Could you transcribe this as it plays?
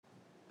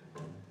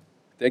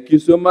Thank you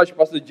so much,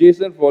 Pastor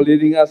Jason, for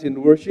leading us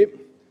in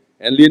worship,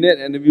 and Lynette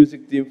and the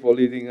music team for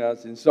leading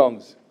us in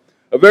songs.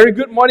 A very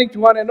good morning to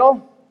one and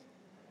all.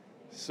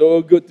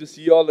 So good to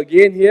see you all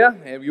again here,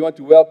 and we want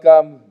to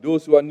welcome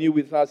those who are new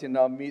with us in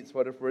our midst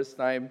for the first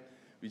time.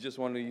 We just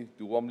want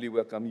to warmly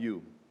welcome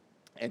you.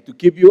 And to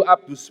keep you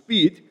up to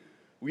speed,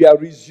 we are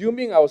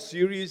resuming our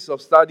series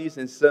of studies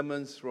and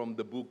sermons from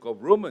the book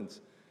of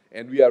Romans.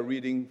 And we are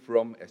reading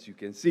from, as you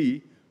can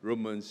see,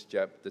 Romans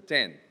chapter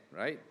 10,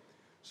 right?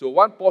 So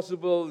one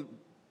possible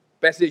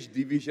passage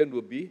division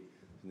will be,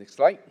 next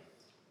slide.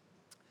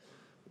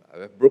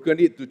 I've broken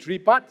it to three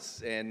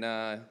parts,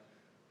 and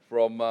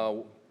from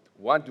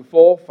 1 to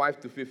 4, 5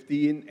 to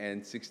 15,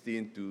 and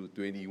 16 to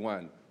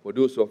 21, for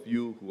those of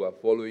you who are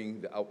following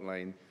the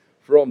outline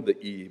from the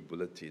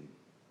e-bulletin.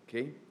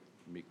 Okay,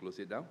 let me close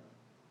it down.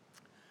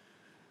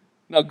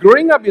 Now,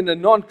 growing up in a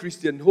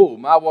non-Christian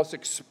home, I was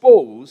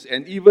exposed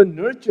and even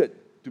nurtured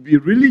to be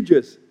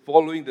religious,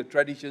 following the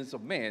traditions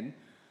of men,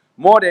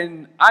 more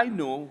than I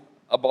know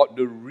about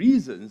the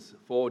reasons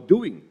for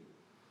doing.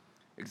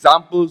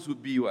 Examples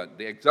would be what?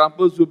 The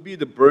examples would be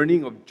the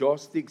burning of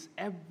joss sticks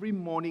every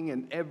morning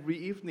and every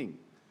evening,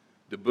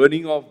 the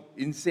burning of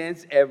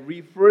incense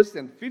every first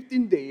and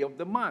 15th day of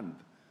the month,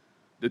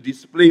 the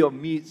display of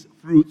meats,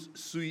 fruits,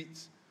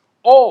 sweets,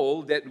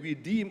 all that we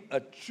deem a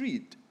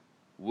treat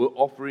were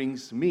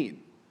offerings made,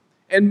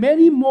 and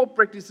many more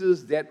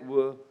practices that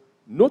were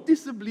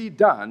noticeably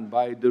done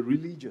by the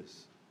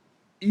religious.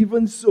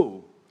 Even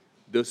so,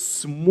 the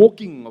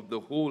smoking of the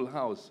whole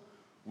house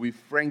with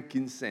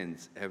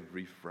frankincense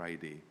every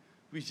Friday,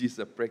 which is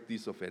a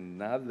practice of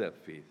another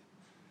faith.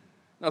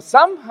 Now,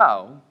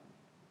 somehow,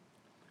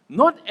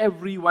 not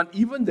everyone,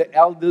 even the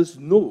elders,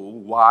 know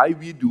why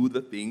we do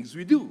the things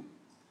we do.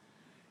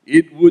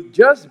 It would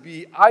just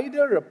be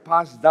either a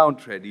passed down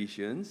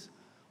traditions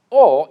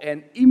or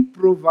an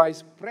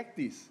improvised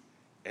practice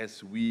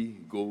as we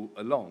go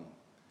along.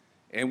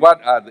 And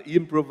what are the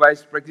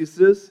improvised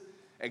practices?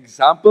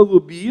 Example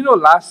would be,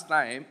 last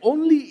time,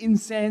 only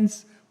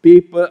incense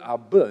paper are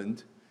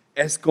burned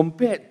as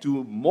compared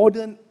to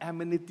modern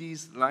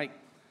amenities like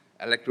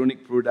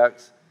electronic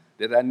products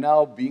that are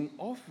now being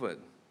offered.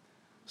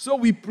 So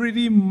we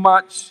pretty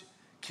much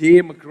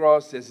came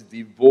across as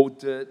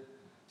devoted.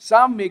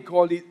 Some may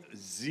call it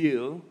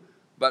zeal,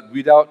 but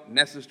without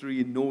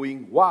necessarily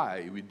knowing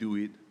why we do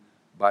it,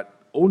 but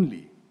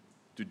only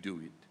to do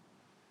it.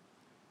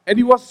 And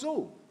it was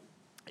so.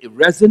 It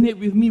resonated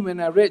with me when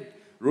I read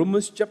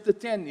Romans chapter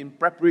 10 in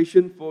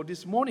preparation for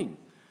this morning,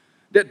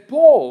 that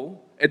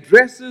Paul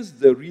addresses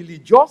the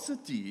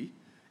religiosity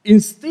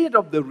instead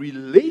of the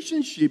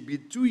relationship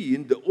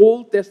between the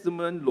Old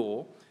Testament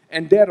law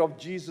and that of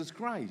Jesus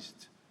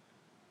Christ.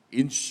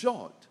 In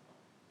short,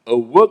 a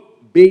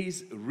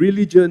work-based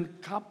religion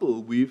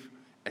coupled with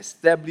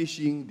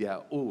establishing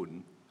their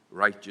own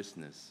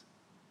righteousness.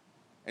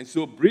 And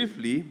so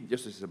briefly,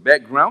 just as a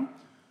background,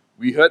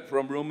 we heard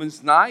from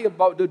Romans 9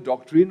 about the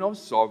doctrine of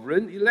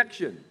sovereign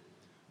election.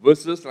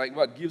 Verses like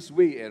what gives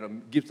way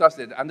and gives us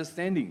that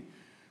understanding.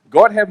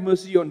 God have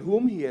mercy on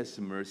whom he has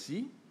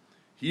mercy.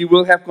 He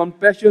will have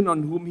compassion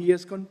on whom he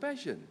has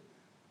compassion.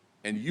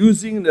 And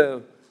using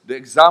the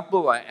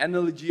example or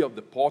analogy of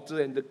the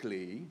potter and the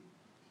clay,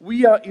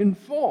 we are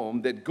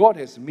informed that God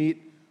has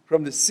made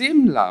from the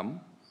same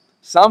lump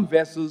some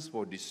vessels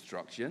for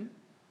destruction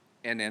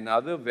and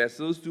another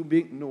vessels to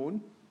make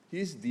known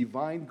his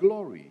divine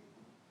glory.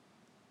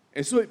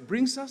 And so it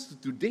brings us to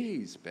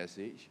today's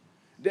passage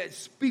that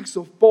speaks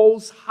of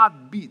Paul's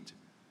heartbeat.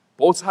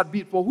 Paul's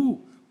heartbeat for who?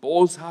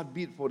 Paul's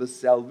heartbeat for the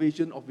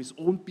salvation of his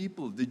own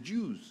people, the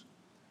Jews,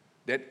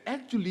 that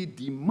actually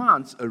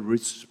demands a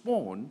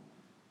response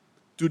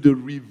to the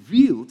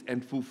revealed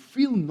and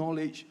fulfilled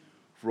knowledge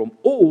from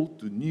Old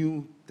to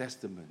New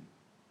Testament,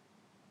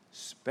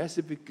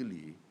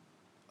 specifically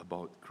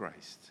about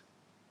Christ.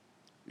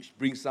 Which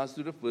brings us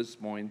to the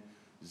first point,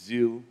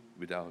 zeal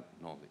without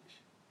knowledge.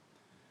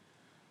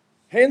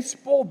 Hence,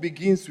 Paul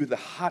begins with a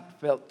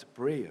heartfelt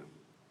prayer,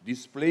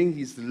 displaying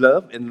his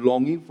love and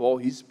longing for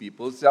his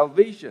people's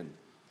salvation.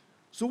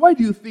 So why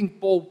do you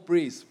think Paul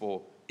prays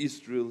for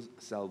Israel's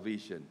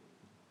salvation?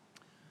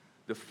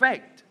 The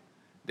fact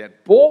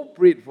that Paul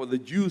prayed for the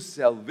Jews'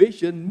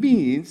 salvation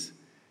means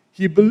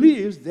he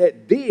believes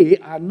that they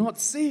are not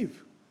saved,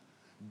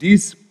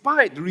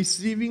 despite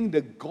receiving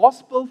the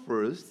gospel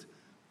first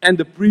and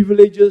the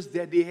privileges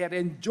that they had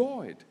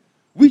enjoyed,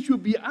 which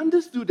would be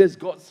understood as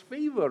God's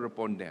favor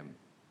upon them.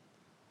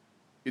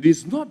 It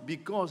is not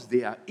because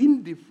they are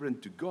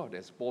indifferent to God,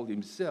 as Paul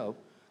himself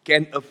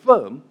can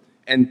affirm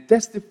and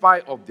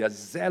testify of their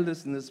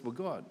zealousness for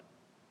God.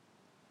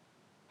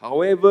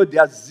 However,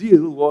 their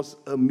zeal was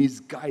a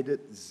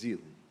misguided zeal.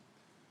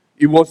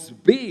 It was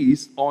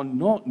based on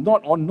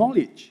not on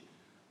knowledge.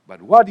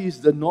 But what is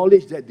the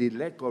knowledge that they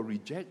lack or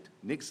reject?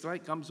 Next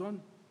slide comes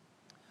on.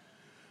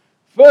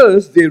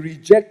 First, they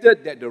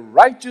rejected that the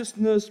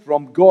righteousness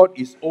from God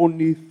is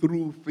only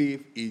through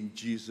faith in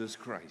Jesus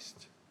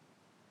Christ.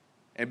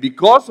 And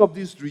because of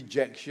this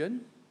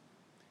rejection,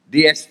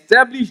 they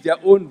established their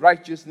own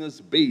righteousness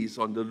based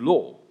on the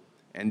law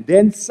and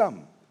then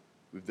some,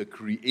 with the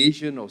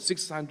creation of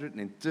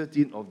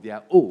 613 of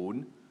their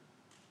own,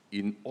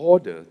 in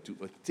order to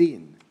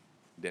attain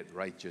that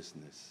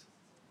righteousness.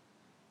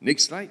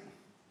 Next slide.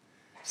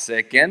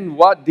 Second,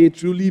 what they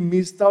truly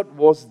missed out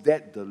was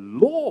that the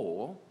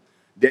law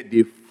that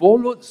they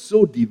followed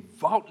so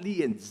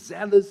devoutly and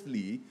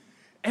zealously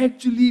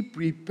actually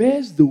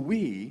prepares the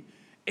way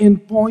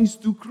and points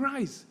to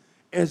Christ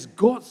as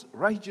God's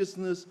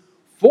righteousness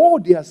for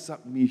their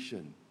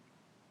submission.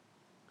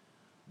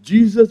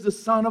 Jesus, the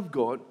Son of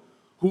God,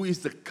 who is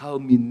the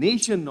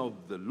culmination of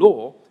the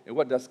law. And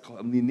what does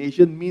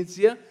culmination mean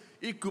here?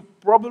 It could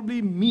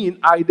probably mean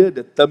either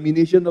the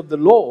termination of the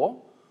law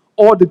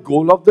or the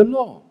goal of the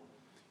law.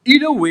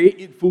 Either way,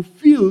 it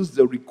fulfills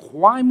the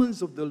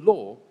requirements of the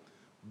law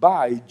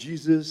by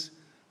Jesus'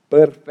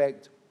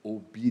 perfect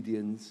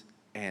obedience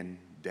and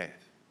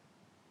death.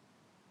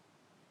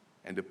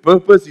 And the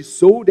purpose is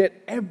so that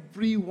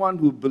everyone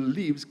who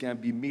believes can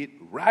be made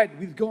right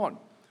with God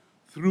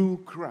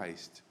through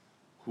Christ,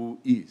 who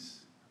is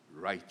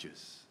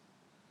righteous.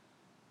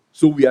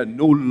 So we are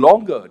no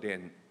longer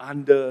then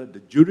under the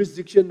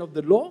jurisdiction of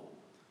the law,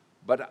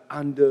 but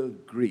under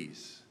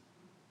grace.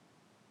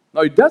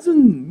 Now, it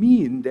doesn't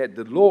mean that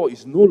the law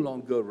is no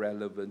longer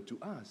relevant to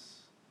us.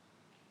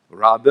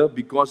 Rather,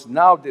 because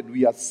now that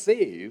we are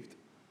saved,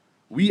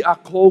 we are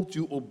called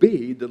to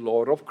obey the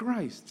law of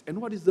Christ.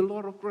 And what is the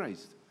law of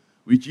Christ?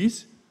 Which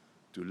is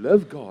to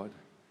love God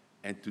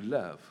and to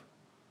love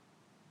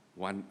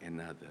one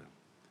another,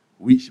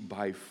 which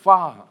by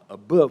far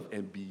above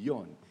and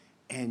beyond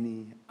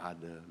any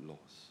other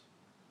laws.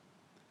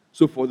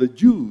 So for the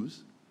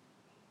Jews,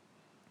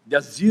 their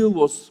zeal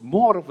was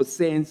more of a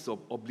sense of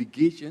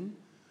obligation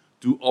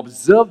to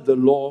observe the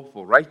law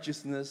for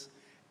righteousness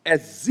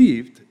as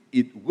if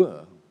it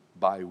were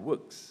by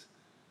works.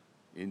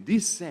 In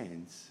this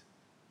sense,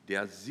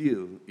 their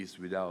zeal is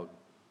without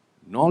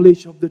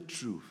knowledge of the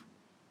truth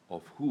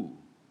of who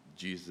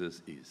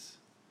Jesus is.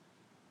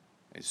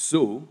 And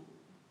so,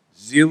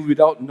 zeal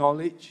without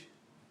knowledge,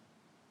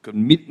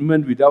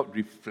 commitment without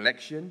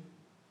reflection,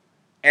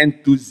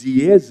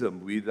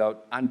 enthusiasm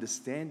without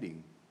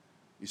understanding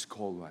is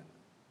called what?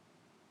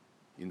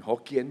 In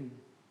Hokkien,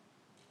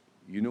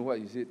 you know what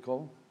is it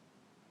called?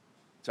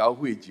 Chao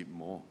Hui Jip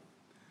Mo.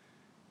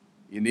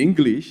 In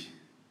English,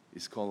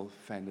 it's called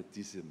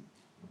fanaticism.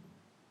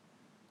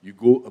 You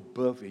go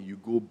above and you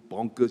go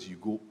bonkers, you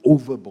go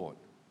overboard.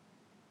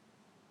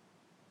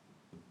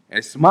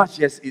 As much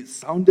as it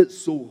sounded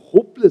so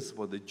hopeless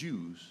for the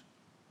Jews,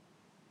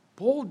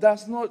 Paul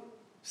does not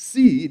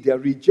see their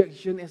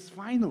rejection as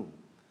final,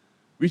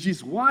 which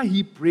is why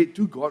he prayed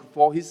to God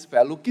for his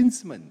fellow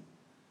kinsmen.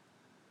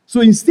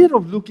 So instead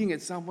of looking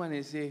at someone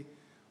and say,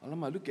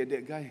 Alamak, look at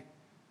that guy,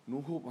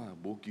 no hope,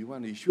 bokeh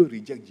one, he sure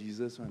reject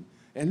Jesus one.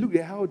 And look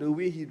at how the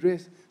way he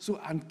dressed, so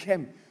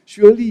unkempt.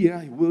 Surely he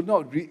will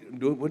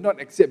not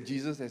accept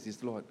Jesus as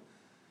his Lord.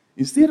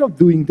 Instead of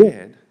doing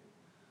that,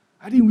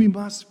 I think we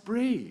must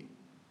pray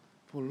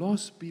for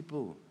lost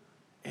people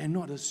and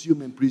not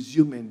assume and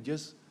presume and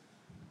just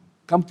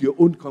come to your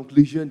own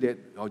conclusion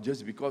that,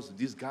 just because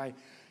this guy,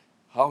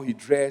 how he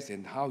dressed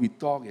and how he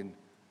talked and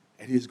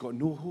he's got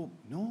no hope.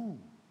 No.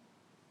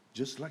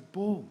 Just like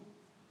Paul,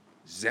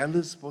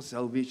 zealous for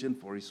salvation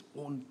for his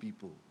own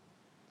people.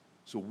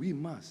 So we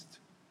must,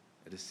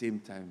 at the same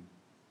time,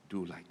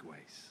 do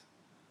likewise.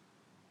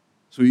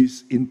 So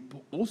it's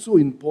also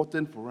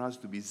important for us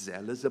to be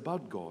zealous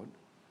about God,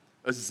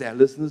 a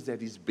zealousness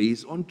that is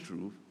based on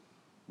truth,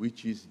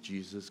 which is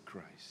Jesus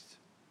Christ.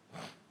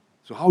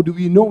 So how do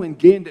we know and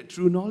gain that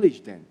true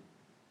knowledge then?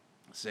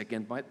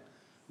 Second part,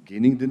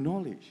 gaining the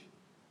knowledge.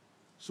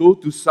 So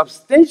to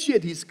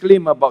substantiate his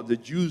claim about the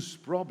Jews'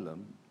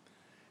 problem,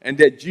 and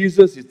that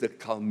Jesus is the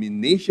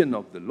culmination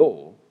of the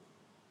law,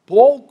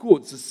 Paul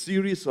quotes a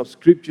series of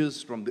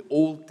scriptures from the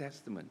Old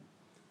Testament,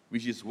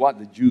 which is what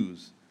the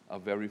Jews are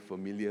very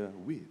familiar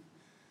with.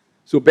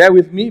 So bear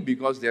with me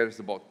because there's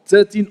about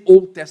 13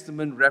 Old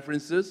Testament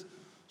references.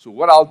 So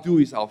what I'll do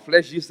is I'll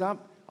flash this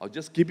up. I'll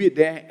just keep it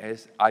there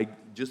as I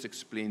just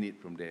explain it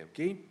from there,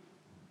 okay?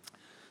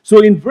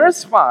 So in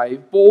verse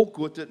 5, Paul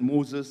quoted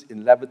Moses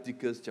in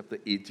Leviticus chapter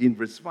 18,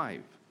 verse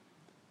 5.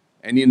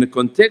 And in the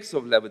context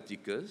of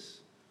Leviticus,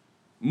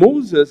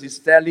 Moses is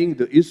telling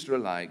the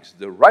Israelites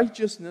the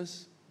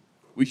righteousness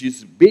which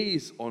is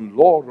based on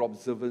law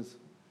observance,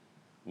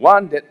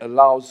 one that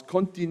allows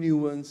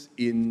continuance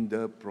in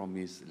the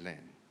promised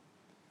land.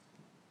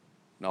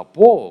 Now,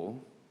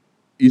 Paul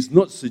is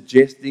not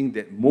suggesting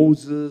that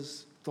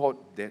Moses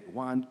thought that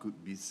one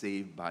could be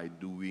saved by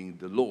doing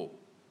the law.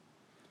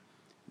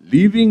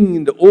 Living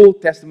in the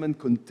Old Testament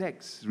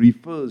context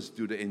refers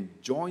to the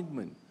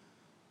enjoyment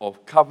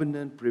of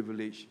covenant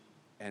privilege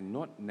and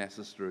not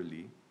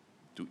necessarily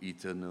to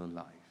eternal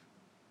life.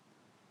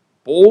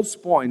 Paul's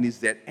point is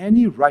that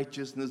any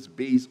righteousness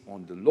based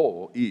on the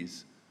law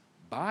is,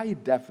 by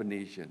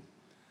definition,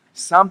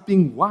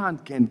 something one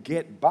can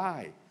get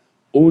by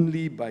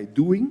only by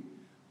doing,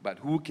 but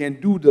who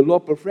can do the law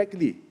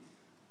perfectly?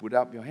 Put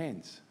up your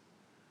hands.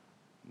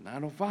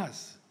 None of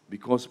us.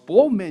 Because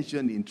Paul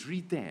mentioned in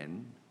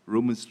 3:10,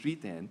 Romans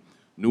 3:10,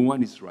 no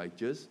one is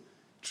righteous.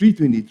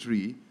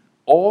 3:23,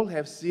 all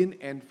have sinned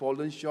and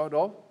fallen short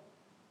of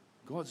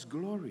God's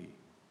glory.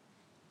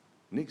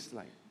 Next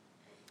slide.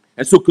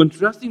 And so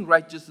contrasting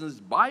righteousness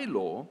by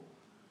law,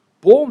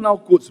 Paul now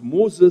quotes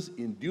Moses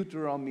in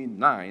Deuteronomy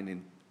 9,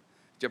 in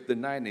chapter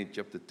 9 and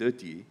chapter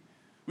 30,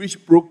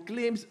 which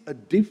proclaims a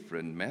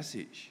different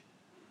message,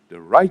 the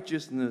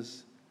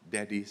righteousness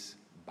that is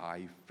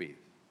by faith.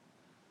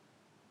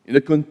 In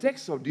the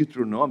context of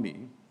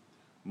Deuteronomy,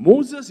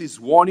 Moses is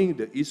warning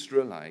the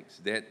Israelites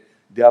that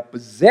their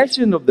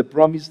possession of the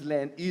promised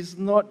land is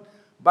not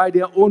by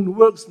their own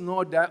works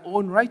nor their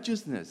own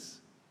righteousness.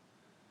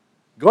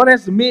 God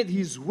has made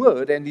his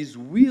word and his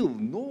will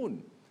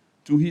known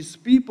to his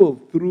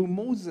people through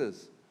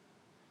Moses.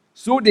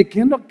 So they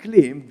cannot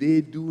claim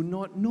they do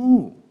not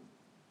know.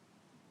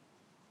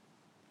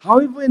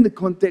 However, in the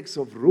context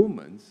of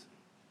Romans,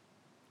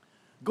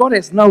 God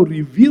has now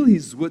revealed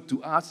his word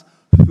to us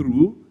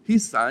through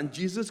his Son,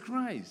 Jesus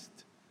Christ.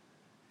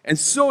 And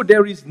so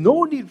there is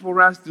no need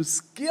for us to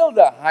scale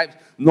the heights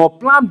nor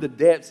plumb the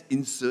depths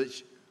in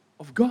search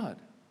of God.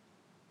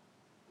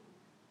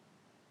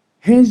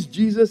 Hence,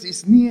 Jesus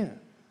is near,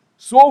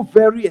 so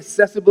very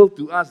accessible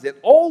to us that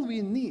all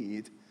we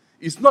need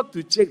is not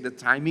to check the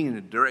timing and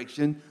the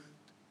direction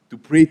to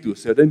pray to a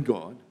certain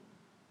God.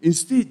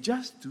 Instead,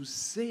 just to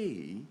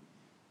say,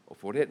 or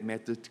for that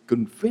matter, to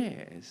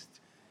confess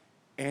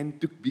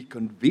and to be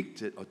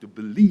convicted or to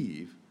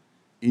believe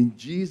in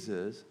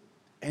Jesus,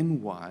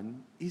 and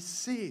one is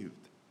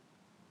saved.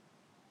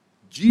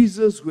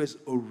 Jesus, who has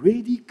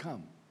already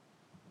come,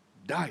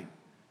 died,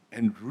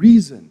 and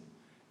risen,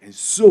 and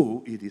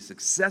so it is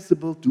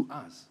accessible to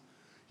us.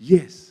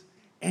 Yes,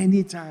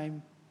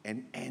 anytime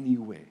and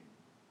anywhere.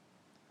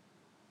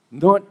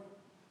 Not,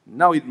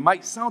 now it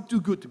might sound too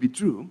good to be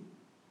true.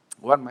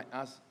 One might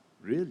ask,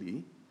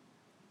 really?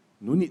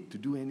 No need to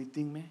do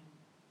anything, man?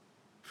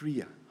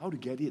 Free, how to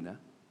get it, huh?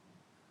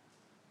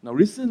 Now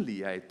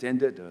recently I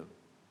attended a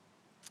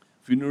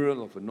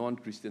funeral of a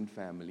non-Christian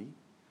family,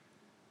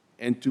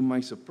 and to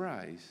my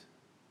surprise,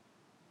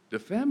 the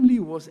family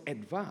was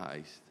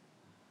advised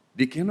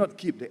they cannot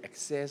keep the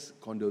excess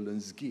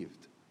condolence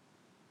gift.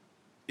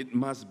 It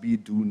must be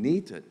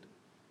donated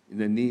in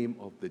the name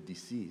of the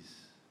deceased.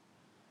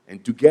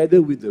 And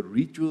together with the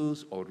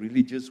rituals or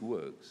religious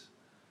works,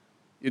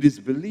 it is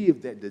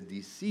believed that the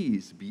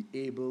deceased be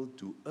able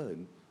to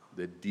earn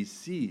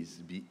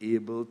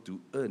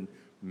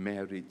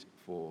marriage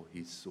for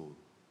his soul.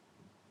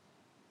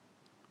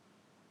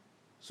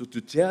 So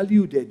to tell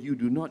you that you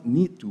do not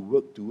need to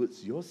work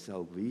towards your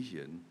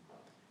salvation,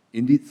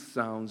 indeed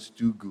sounds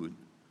too good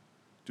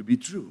to be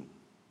true.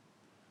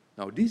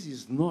 Now, this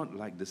is not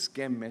like the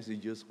scam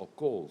messages or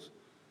calls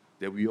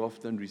that we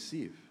often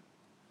receive.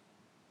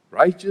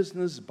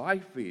 Righteousness by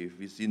faith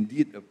is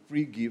indeed a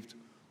free gift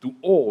to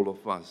all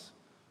of us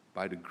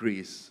by the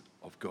grace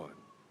of God,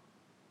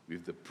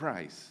 with the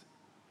price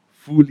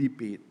fully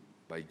paid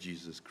by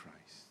Jesus Christ.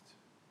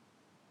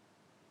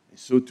 And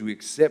so to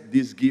accept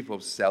this gift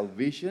of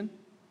salvation,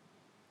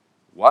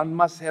 one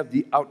must have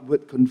the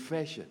outward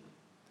confession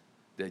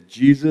that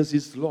Jesus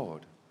is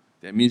Lord.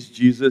 That means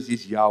Jesus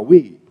is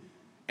Yahweh.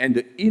 And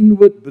the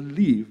inward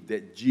belief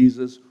that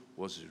Jesus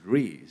was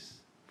raised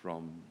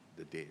from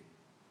the dead.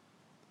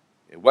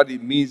 And what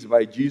it means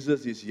by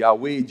Jesus is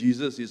Yahweh,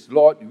 Jesus is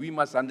Lord, we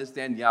must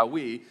understand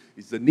Yahweh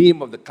is the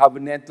name of the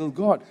covenantal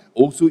God.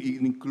 Also, it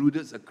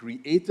includes a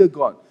creator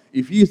God.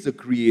 If he is the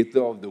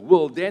creator of the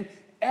world, then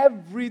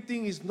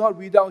everything is not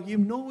without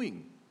him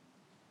knowing.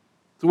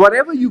 So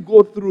whatever you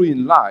go through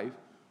in life,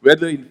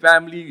 whether in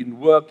family, in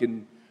work,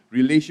 in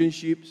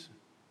relationships,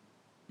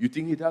 you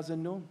think he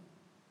doesn't know?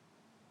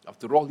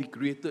 After all, he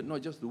created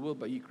not just the world,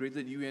 but he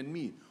created you and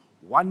me,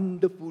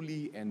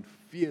 wonderfully and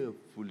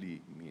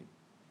fearfully made.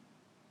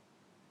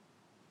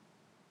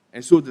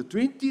 And so the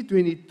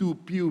 2022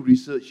 Pew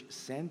Research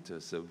Center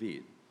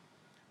surveyed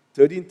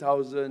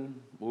 13,000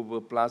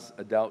 over plus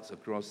adults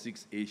across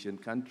 6 Asian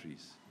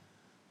countries.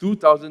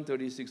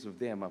 2,036 of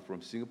them are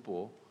from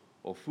Singapore,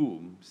 of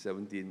whom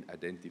 17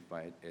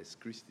 identified as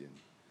Christian.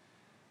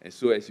 And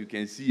so as you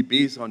can see,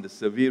 based on the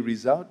survey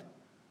result,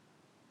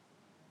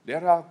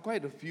 there are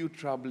quite a few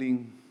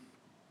troubling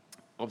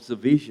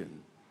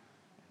observations.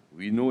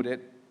 We know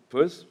that,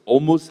 first,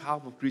 almost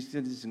half of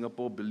Christians in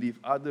Singapore believe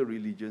other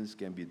religions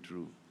can be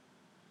true.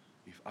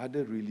 If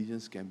other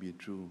religions can be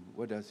true,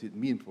 what does it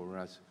mean for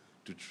us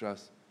to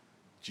trust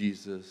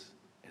Jesus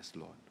as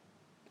Lord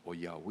or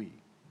Yahweh?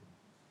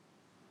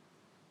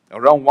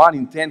 Around 1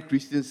 in 10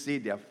 Christians say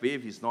their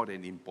faith is not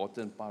an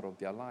important part of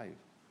their life.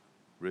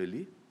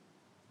 Really?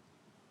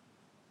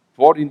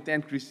 4 in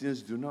 10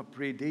 Christians do not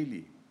pray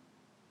daily.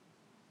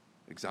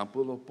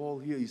 Example of Paul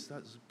here, he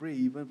starts to pray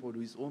even for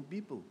his own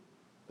people.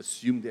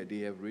 Assume that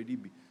they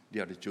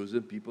are the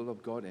chosen people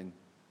of God. And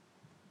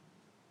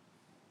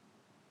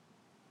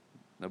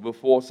number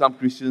 4, some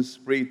Christians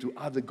pray to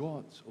other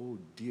gods. Oh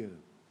dear.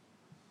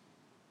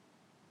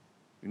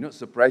 It's not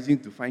surprising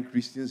to find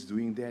Christians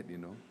doing that,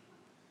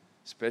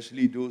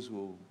 especially those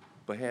who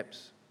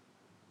perhaps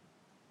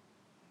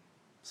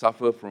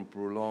suffer from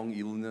prolonged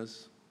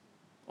illness,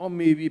 or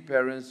maybe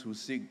parents who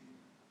seek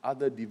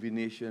other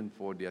divination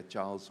for their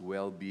child's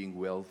well-being,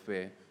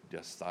 welfare,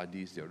 their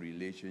studies, their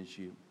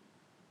relationship.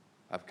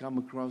 I've come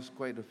across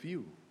quite a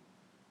few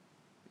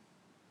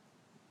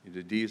in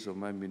the days of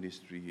my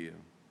ministry here.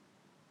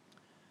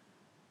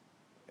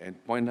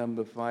 And point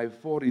number 5,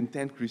 4 in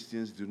 10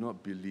 Christians do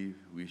not believe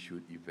we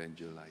should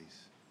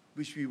evangelize,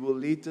 which we will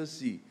later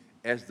see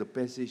as the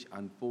passage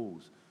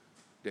unfolds,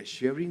 that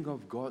sharing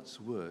of God's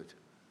word,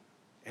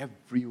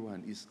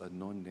 everyone, is a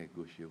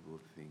non-negotiable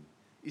thing.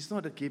 It's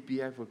not a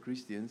KPI for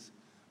Christians,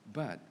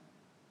 but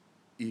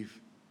if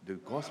the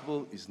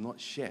gospel is not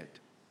shared,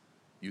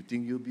 you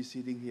think you'll be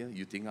sitting here?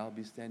 You think I'll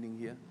be standing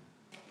here?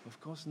 Of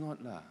course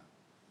not, lah.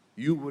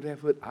 You would have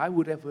heard, I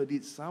would have heard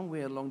it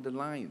somewhere along the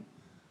line,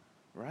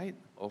 right,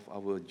 of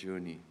our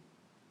journey.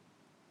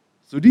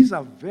 So these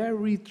are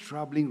very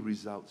troubling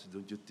results,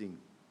 don't you think?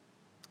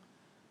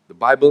 The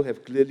Bible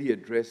have clearly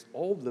addressed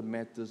all the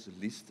matters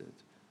listed,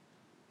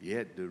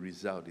 yet the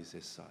result is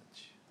as such.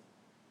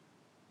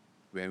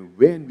 When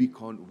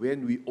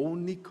we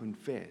only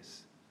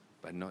confess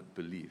but not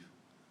believe.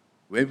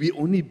 When we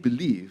only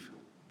believe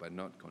but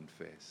not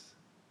confess.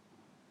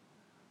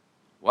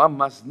 One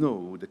must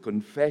know the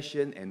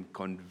confession and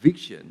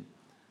conviction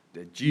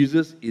that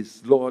Jesus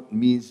is Lord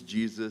means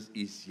Jesus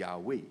is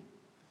Yahweh.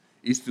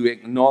 Is to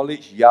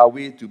acknowledge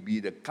Yahweh to be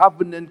the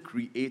covenant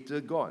creator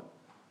God,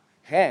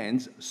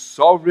 hence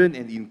sovereign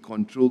and in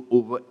control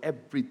over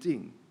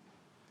everything,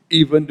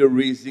 even the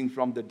raising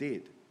from the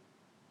dead.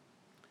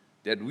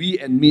 That we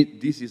admit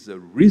this is a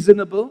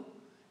reasonable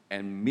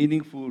and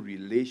meaningful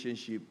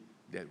relationship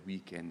that we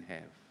can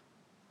have.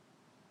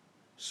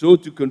 So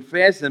to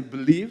confess and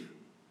believe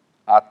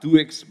are two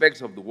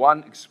aspects of the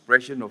one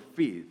expression of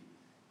faith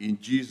in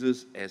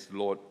Jesus as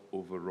Lord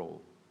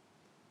overall.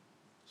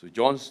 So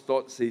John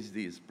Stott says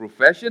this: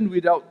 profession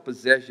without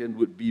possession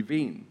would be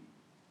vain,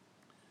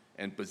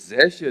 and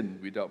possession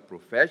without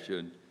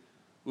profession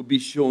would be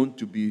shown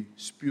to be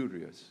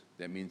spurious.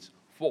 That means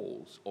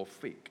false or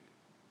fake.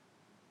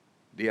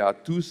 They are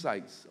two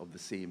sides of the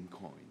same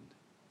coin.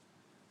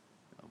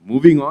 Now,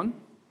 moving on,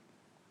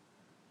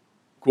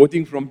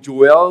 quoting from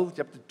Joel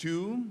chapter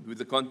 2, with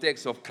the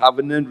context of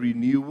covenant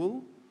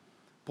renewal,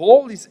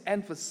 Paul is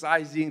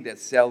emphasizing that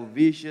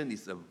salvation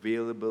is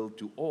available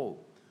to all,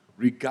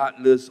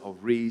 regardless of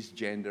race,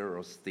 gender,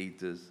 or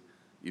status,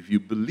 if you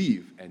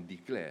believe and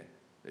declare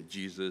that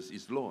Jesus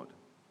is Lord.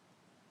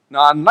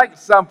 Now, unlike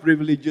some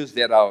privileges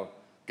that our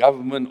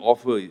government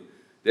offer,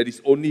 that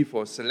is only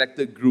for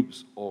selected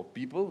groups of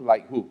people,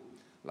 like who?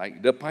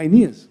 Like the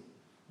pioneers,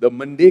 the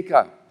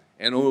Merdeka,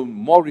 and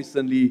more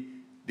recently,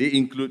 they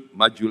include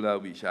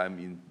Majula, which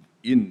I'm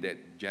in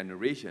that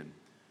generation.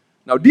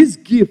 Now, this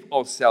gift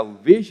of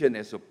salvation,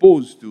 as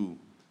opposed to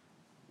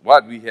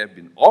what we have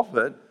been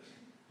offered,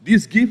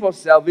 this gift of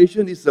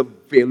salvation is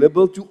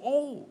available to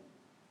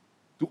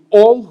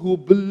all who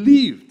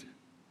believed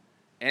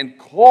and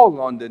call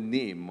on the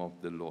name of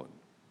the Lord.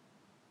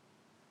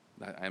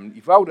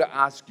 If I were to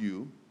ask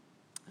you,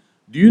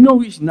 do you know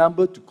which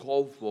number to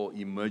call for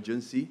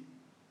emergency?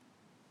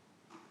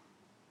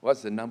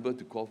 What's the number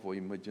to call for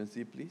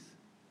emergency, please?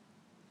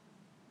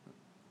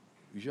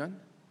 Which one?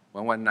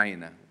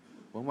 119.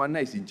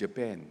 119 is in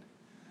Japan.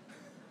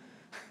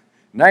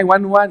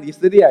 911,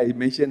 yesterday I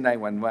mentioned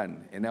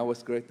 911, and I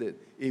was corrected.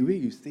 Hey, where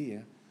you stay?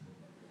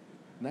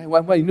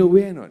 911, you know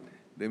where or not?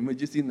 The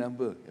emergency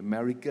number,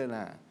 America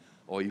lah,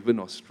 or even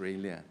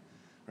Australia,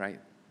 right?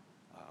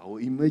 Our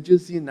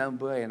emergency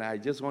number, and I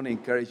just want to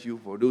encourage you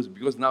for those,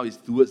 because now it's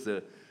towards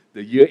the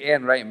year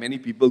end, right? Many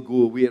people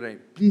go away,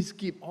 right? Please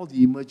keep all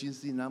the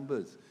emergency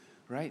numbers,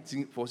 right?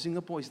 For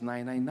Singapore, it's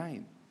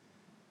 999.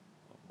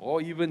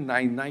 Or even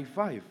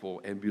 995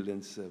 for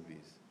ambulance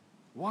service.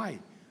 Why?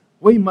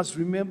 Well, you must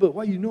remember,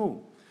 why you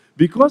know?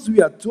 Because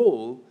we are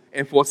told,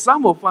 and for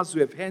some of us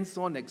who have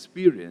hands-on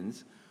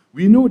experience,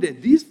 we know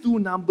that these two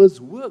numbers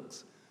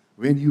works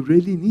when you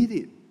really need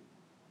it.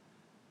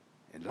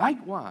 And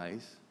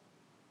likewise,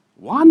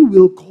 one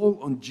will call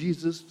on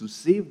Jesus to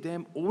save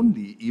them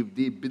only if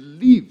they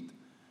believed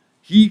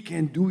he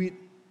can do it,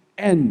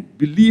 and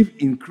belief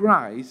in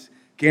Christ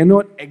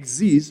cannot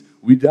exist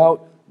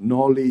without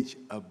knowledge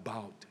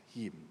about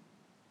him.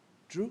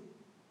 True?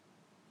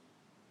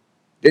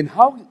 Then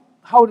how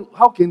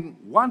can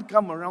one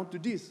come around to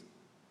this?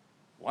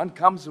 One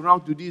comes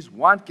around to this,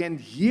 one can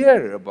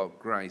hear about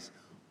Christ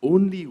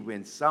only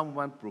when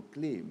someone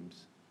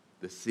proclaims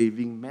the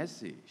saving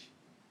message.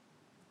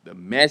 The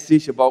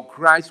message about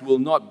Christ will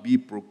not be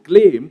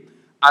proclaimed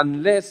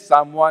unless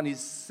someone is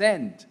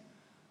sent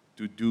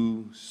to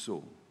do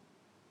so.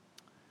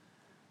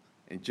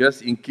 And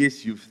just in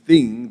case you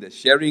think the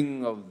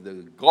sharing of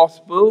the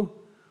gospel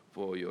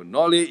for your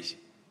knowledge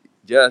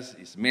just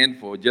is meant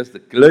for just the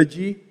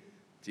clergy,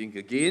 think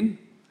again.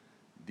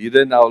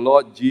 Didn't our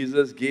Lord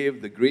Jesus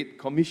give the Great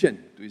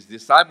Commission to his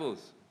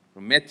disciples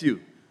from Matthew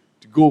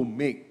to go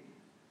make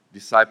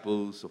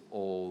disciples of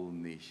all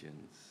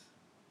nations?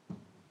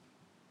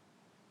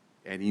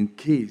 And in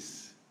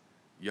case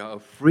you're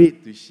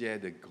afraid to share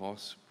the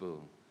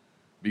gospel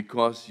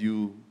because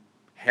you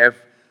have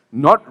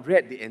not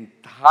read the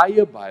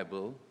entire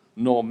Bible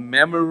nor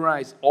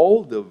memorized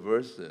all the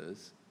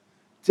verses,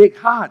 take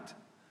heart.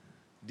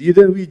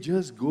 Didn't we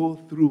just go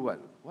through what?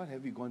 What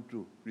have we gone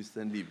through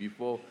recently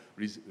before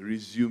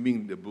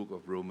resuming the book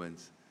of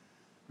Romans?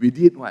 We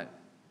did what?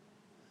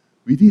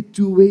 We did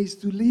 2 ways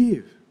to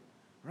live.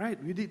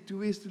 Right? We did 2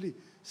 ways to live.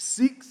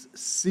 6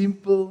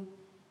 simple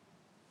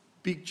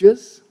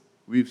pictures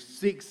with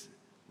 6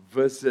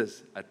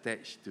 verses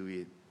attached to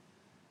it.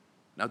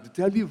 Now, to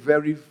tell you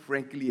very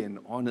frankly and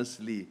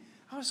honestly,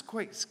 I was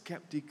quite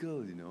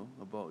skeptical,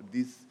 about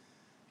this.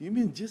 You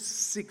mean just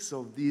 6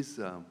 of these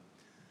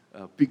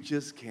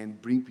pictures can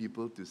bring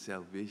people to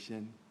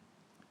salvation?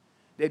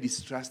 That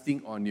is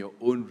trusting on your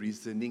own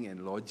reasoning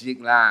and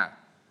logic lah.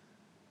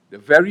 The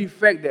very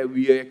fact that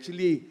we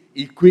actually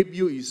equip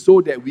you is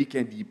so that we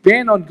can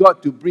depend on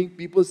God to bring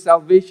people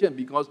salvation,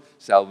 because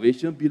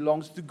salvation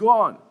belongs to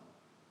God.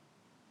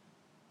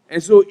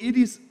 And so it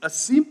is a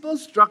simple,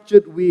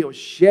 structured way of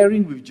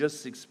sharing with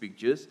just 6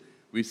 pictures,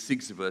 with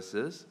 6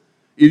 verses.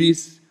 It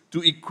is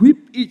to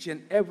equip each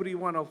and every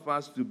one of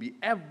us to be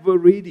ever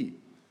ready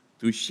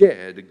to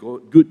share the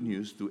good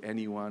news to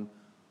anyone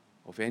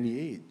of any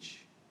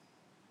age.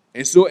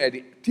 And so at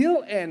the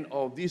tail end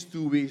of these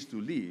 2 ways to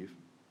live,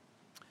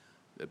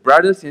 the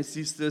brothers and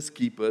sisters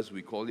keepers,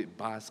 we call it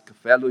Basque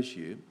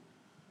Fellowship,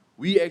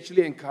 we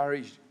actually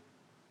encourage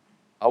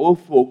our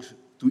folks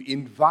to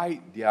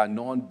invite their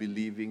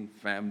non-believing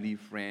family,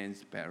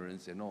 friends,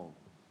 parents, and all.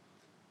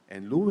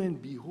 And lo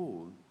and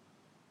behold,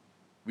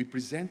 we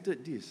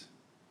presented this,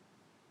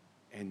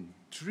 and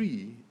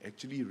 3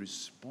 actually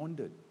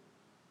responded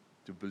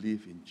to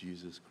believe in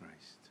Jesus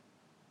Christ.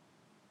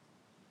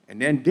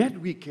 And then that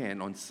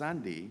weekend, on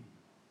Sunday,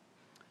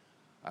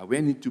 I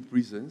went into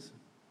prisons,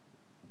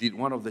 did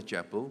one of the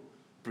chapel,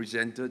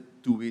 presented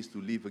 2 ways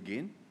to live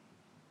again.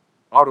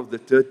 Out of the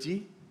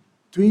 30,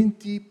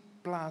 20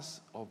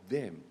 plus of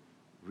them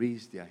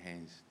raised their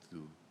hands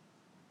too.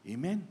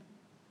 Amen?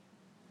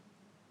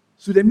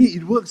 So that means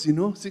it works,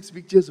 6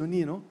 pictures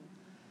only,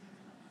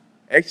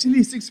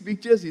 Actually, 6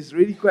 pictures is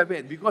really quite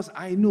bad, because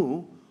I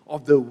know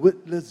of the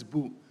wordless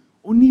book,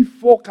 only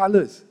 4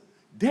 colors.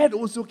 That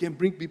also can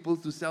bring people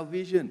to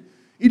salvation.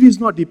 It is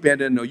not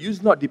dependent on you,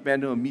 it's not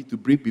dependent on me to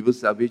bring people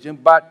salvation,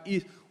 but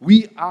if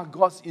we are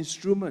God's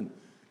instrument.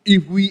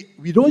 If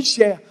we don't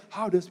share,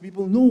 how does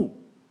people know?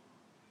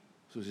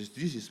 So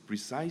this is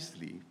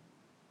precisely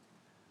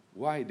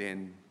why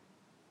then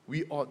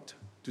we ought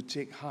to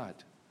take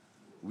heart.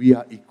 We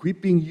are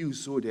equipping you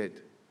so that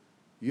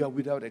you are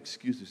without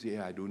excuse to say,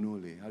 I don't know,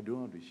 I don't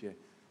want to share.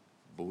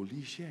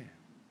 Boldly share.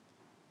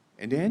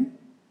 And then,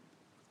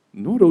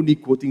 not only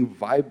quoting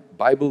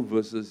Bible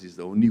verses is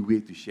the only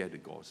way to share the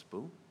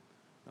gospel.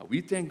 Now,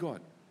 we thank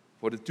God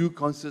for the 2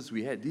 concerts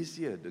we had this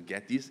year, the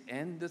Gettys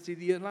and the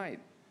City of Light.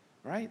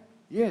 Right?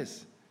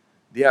 Yes.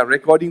 They are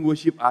recording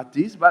worship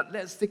artists, but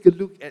let's take a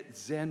look at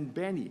Zen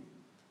Benny.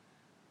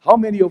 How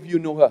many of you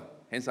know her?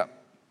 Hands up.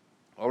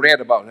 Or read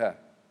about her?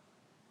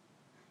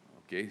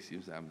 Okay,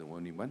 seems I'm the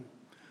only one.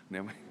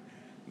 Never mind.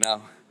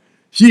 Now,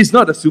 she is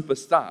not a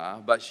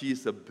superstar, but she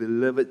is a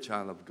beloved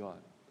child of God.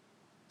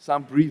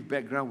 Some brief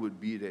background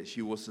would be that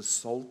she was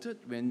assaulted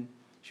when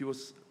she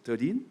was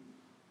 13.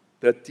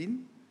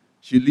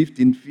 She lived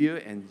in fear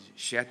and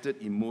shattered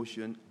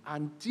emotion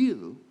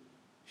until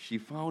she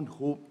found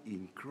hope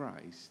in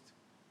Christ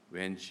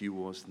when she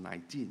was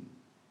 19.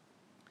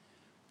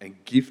 And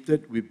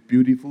gifted with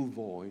beautiful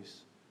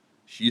voice,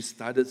 she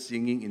started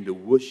singing in the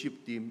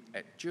worship team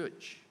at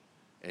church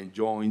and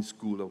joined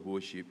School of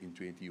Worship in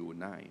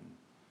 2009.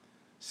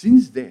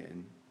 Since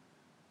then,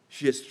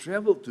 she has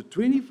traveled to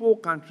 24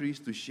 countries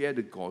to share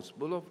the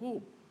gospel of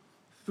hope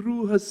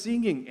through her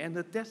singing and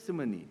her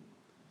testimony.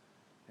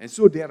 And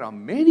so there are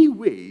many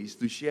ways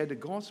to share the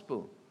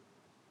gospel.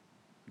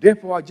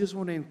 Therefore, I just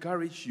want to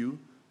encourage you,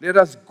 let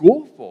us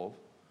go forth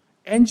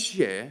and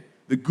share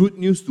the good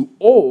news to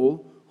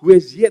all who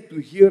has yet to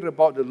hear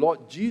about the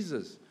Lord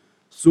Jesus,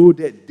 so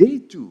that they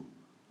too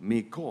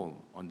may call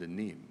on the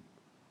name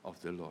of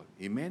the Lord.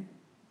 Amen?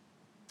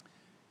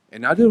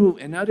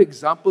 Another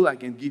example I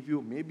can give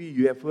you, maybe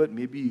you have heard,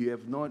 maybe you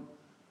have not,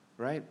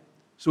 right?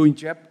 So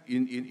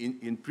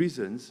in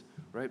prisons,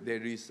 right,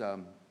 there is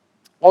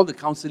all the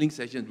counseling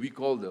sessions, we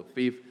call the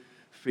faith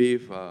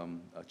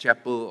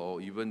chapel,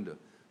 or even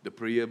the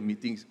prayer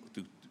meetings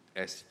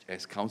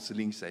as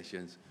counseling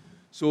sessions.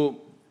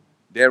 So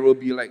there will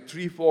be like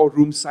 3-4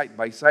 rooms side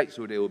by side.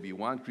 So there will be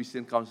one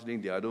Christian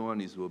counseling, the other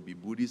one will be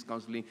Buddhist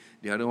counseling,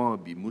 the other one will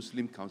be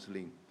Muslim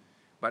counseling.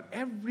 But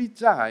every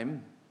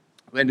time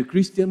when the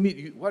Christian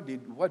meet, what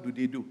do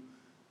they do?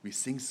 We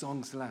sing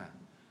songs lah,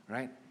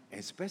 right?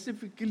 And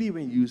specifically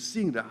when you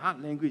sing the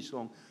heart language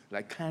song,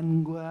 like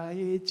Kan Gua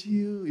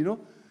you,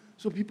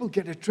 so people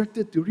get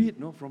attracted to it,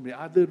 from the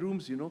other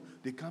rooms,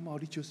 they come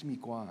out, me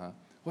kwa.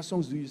 What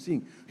songs do you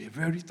sing? They're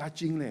very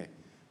touching leh.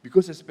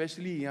 Because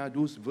especially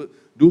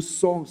those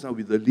songs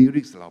with the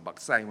lyrics, like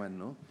Baksai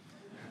one,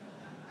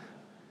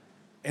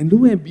 And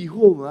lo and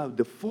behold,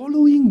 the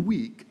following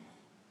week,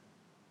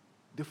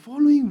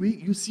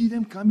 you see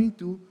them coming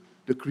to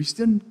the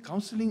Christian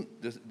counseling,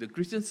 the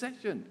Christian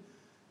section.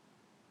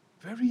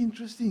 Very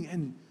interesting.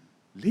 And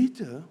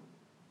later,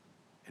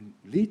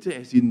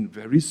 as in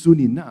very soon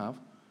enough,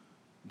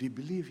 they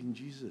believe in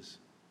Jesus.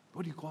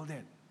 What do you call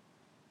that?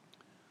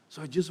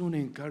 So I just want to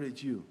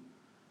encourage you.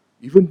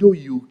 Even though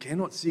you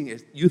cannot sing,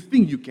 you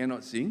think you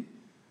cannot sing,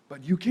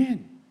 but you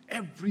can.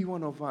 Every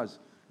one of us.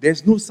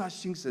 There's no such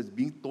thing as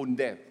being tone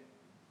deaf.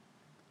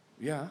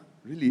 Yeah,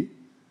 really.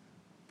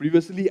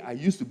 Previously, I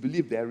used to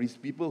believe there is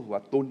people who are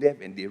tone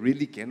deaf and they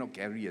really cannot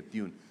carry a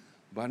tune.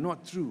 But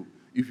not true.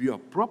 If you are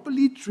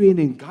properly trained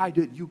and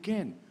guided, you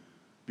can.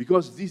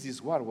 Because this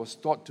is what was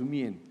taught to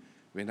me, and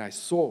when I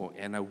saw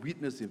and I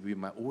witnessed it with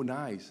my own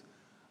eyes.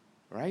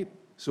 Right?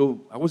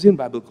 So I was in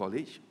Bible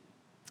college,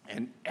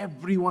 and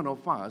every one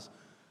of us,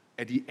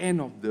 at the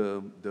end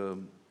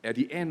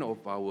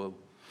of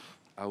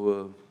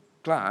our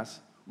class,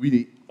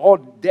 all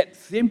that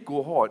same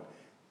cohort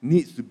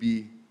needs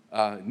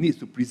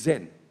to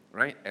present,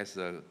 right, as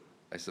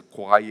a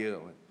choir,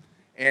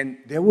 and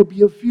there will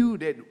be a few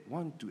that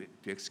want to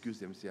excuse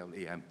themselves.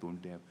 Hey, I'm tone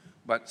deaf,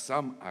 but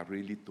some are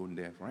really tone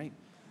deaf, right?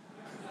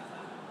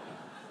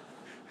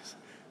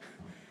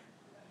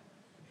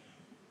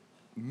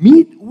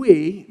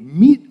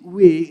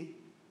 midway,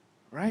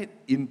 right,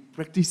 in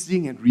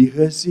practicing and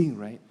rehearsing,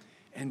 right,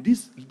 and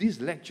this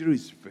lecturer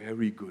is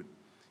very good.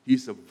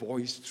 He's a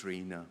voice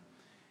trainer,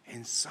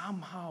 and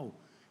somehow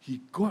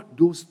he got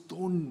those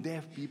tone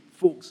deaf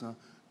folks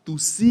to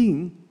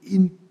sing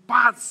in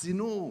parts,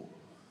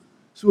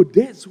 So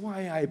that's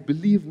why I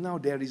believe now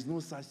there is no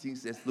such thing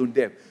as tone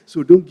deaf.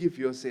 So don't give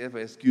yourself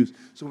an excuse.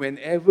 So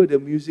whenever the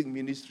music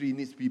ministry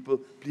needs people,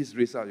 please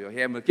raise out your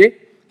hand, okay?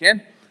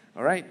 Can?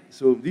 All right?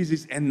 So this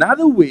is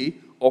another way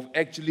of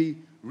actually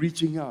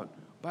reaching out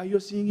by your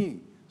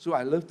singing. So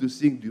I love to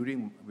sing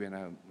when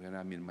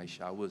I'm in my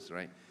showers,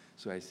 right?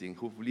 So I sing.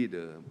 Hopefully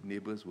the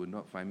neighbors will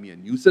not find me a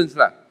nuisance,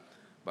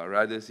 but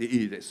rather say,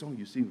 hey, that song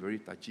you sing very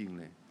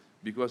touching.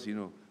 Because,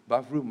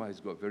 bathroom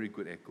has got very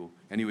good echo.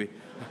 Anyway.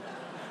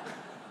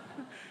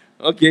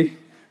 Okay,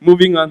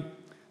 moving on.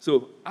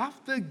 So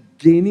after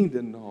gaining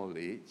the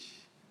knowledge,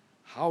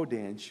 how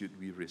then should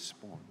we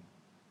respond?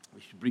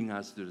 Which brings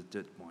us to the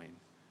third point.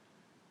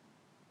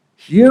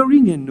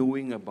 Hearing and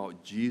knowing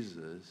about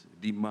Jesus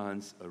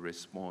demands a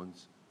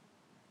response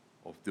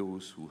of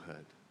those who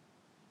heard.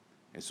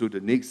 And so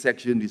the next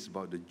section is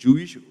about the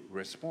Jewish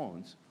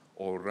response,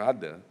 or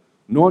rather,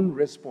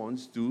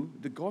 non-response to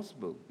the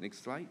gospel.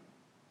 Next slide.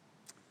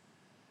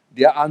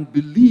 Their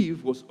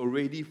unbelief was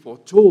already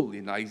foretold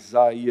in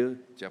Isaiah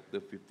chapter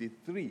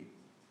 53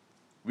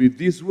 with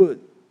this word,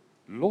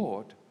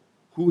 Lord,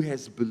 who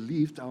has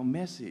believed our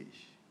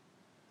message?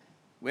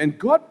 When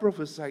God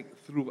prophesied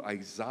through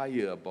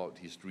Isaiah about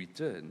his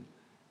return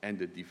and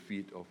the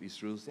defeat of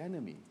Israel's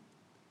enemy,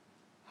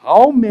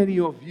 how many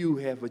of you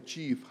have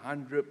achieved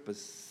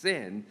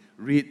 100%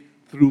 read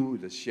through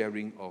the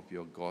sharing of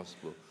your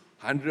gospel?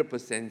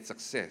 100%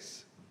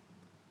 success.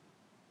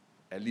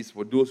 At least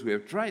for those who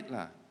have tried.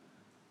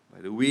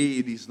 By the way,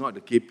 it is not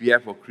the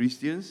KPI for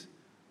Christians.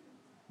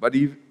 But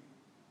if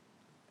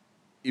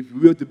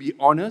we were to be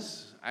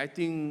honest, I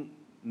think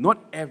not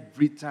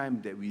every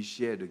time that we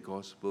share the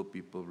gospel,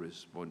 people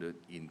responded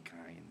in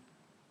kind.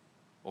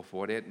 Or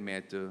for that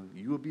matter,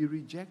 you will be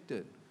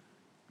rejected.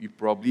 You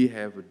probably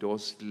have a door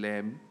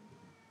slammed.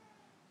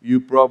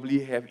 You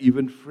probably have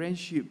even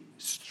friendship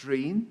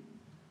strained,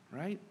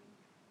 right?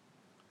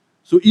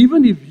 So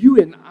even if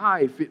you and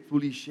I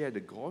faithfully share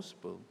the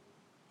gospel,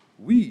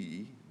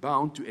 we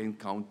bound to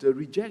encounter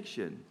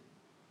rejection.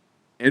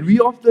 And we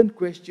often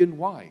question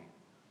why.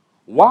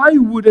 Why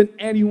wouldn't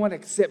anyone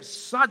accept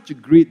such a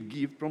great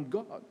gift from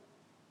God?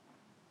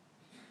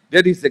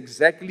 That is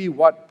exactly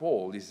what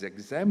Paul is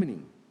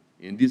examining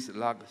in this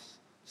last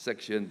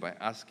section by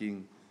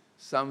asking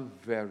some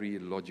very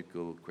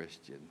logical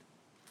questions.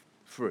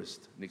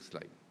 First, next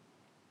slide.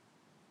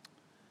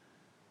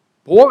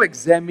 Paul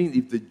examined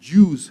if the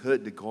Jews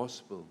heard the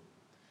gospel.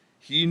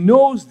 He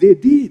knows they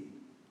did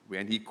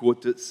when he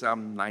quoted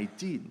Psalm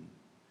 19.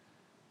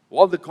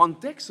 While the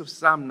context of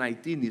Psalm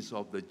 19 is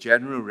of the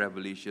general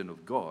revelation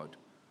of God,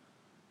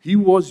 he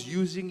was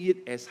using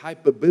it as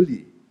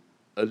hyperbole,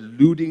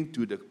 alluding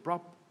to the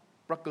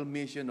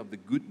proclamation of the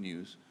good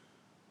news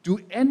to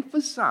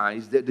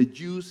emphasize that the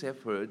Jews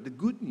have heard the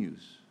good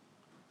news.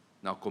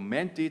 Now,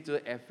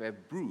 commentator F.F.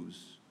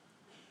 Bruce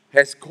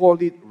has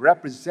called it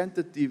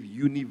representative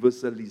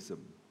universalism,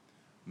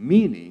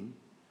 meaning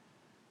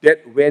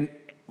that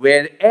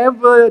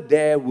wherever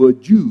there were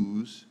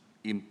Jews,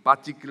 in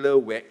particular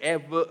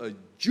wherever a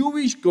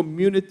Jewish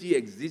community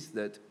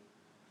existed,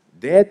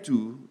 there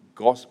too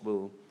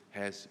gospel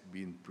has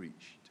been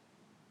preached.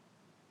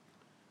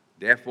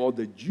 Therefore,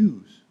 the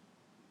Jews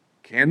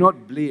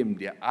cannot blame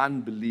their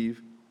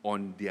unbelief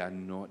on their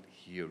not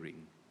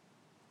hearing.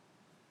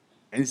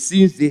 And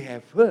since they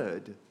have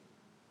heard,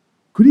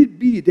 could it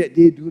be that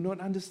they do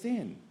not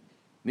understand?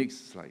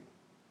 Next slide.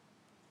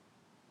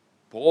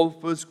 Paul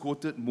first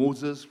quoted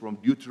Moses from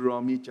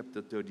Deuteronomy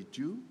chapter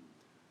 32.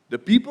 The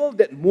people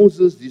that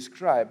Moses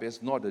described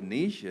as not a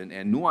nation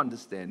and no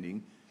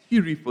understanding, he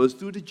refers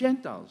to the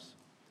Gentiles.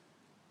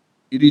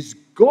 It is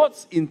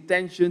God's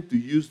intention to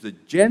use the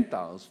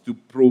Gentiles to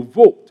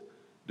provoke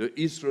the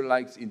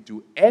Israelites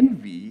into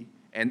envy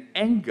and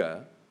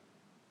anger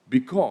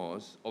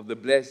because of the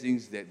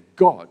blessings that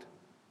God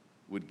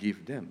would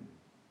give them.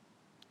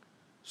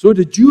 So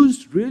the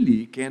Jews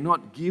really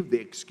cannot give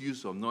the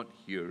excuse of not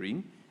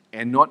hearing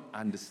and not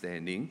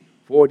understanding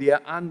for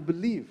their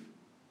unbelief.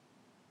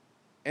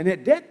 And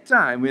at that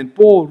time, when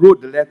Paul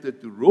wrote the letter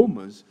to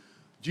Romans,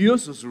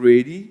 Jesus was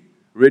already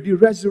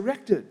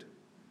resurrected.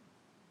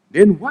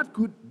 Then what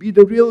could be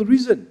the real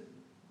reason?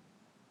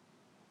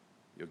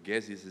 Your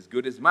guess is as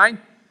good as mine.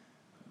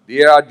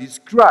 They are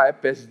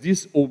described as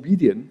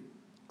disobedient,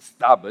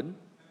 stubborn,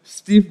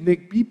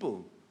 stiff-necked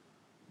people,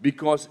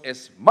 because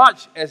as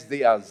much as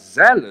they are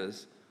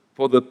zealous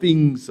for the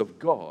things of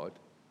God,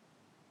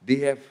 they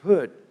have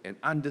heard and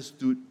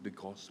understood the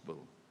gospel.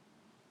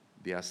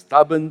 They are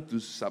stubborn to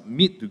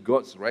submit to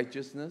God's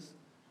righteousness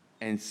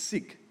and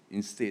seek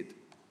instead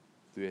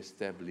to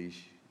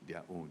establish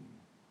their own.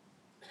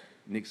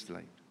 Next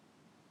slide.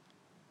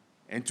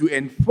 And to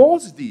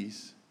enforce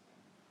this,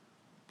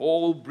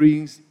 Paul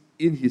brings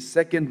in his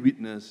second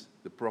witness,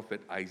 the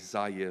prophet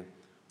Isaiah,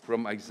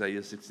 from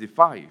Isaiah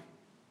 65.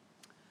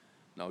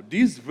 Now,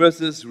 these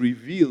verses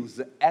reveals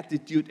the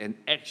attitude and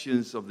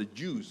actions of the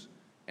Jews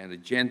and the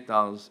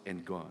Gentiles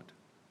and God.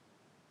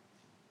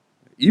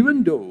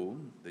 Even though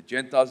the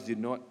Gentiles did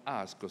not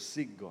ask or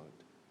seek God,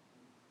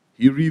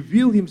 he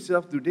revealed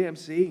himself to them,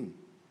 saying,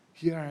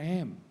 "Here I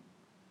am."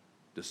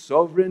 The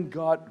sovereign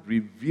God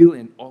revealed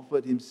and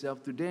offered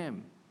himself to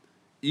them,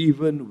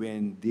 even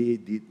when they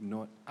did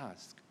not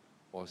ask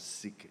or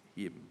seek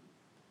him.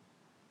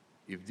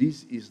 If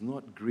this is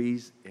not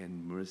grace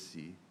and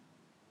mercy,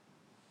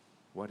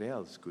 what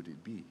else could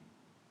it be?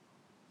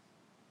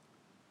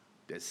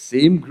 That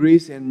same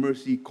grace and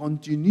mercy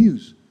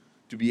continues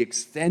to be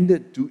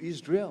extended to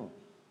Israel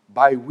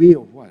by way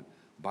of what?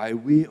 By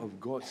way of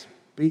God's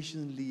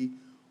patiently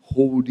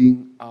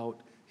holding out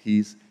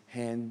his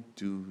hand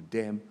to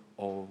them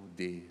all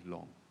day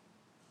long.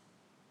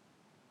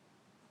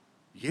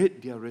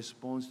 Yet their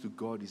response to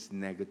God is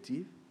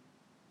negative,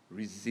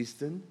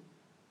 resistant,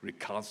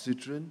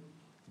 recalcitrant,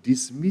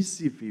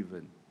 dismissive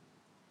even.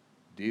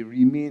 They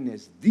remain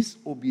as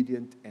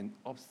disobedient and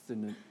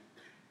obstinate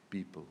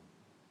people.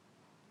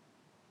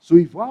 So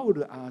if I were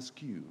to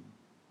ask you,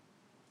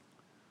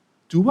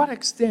 to what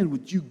extent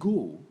would you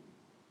go?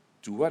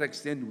 To what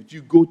extent would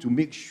you go to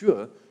make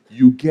sure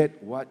you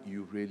get what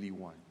you really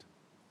want?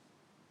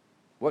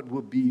 What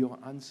would be your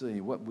answer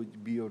and what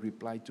would be your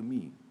reply to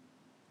me?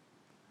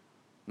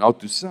 Now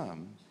to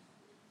some,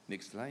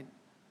 next slide,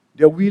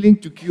 they're willing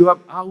to queue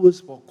up hours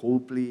for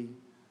Coldplay,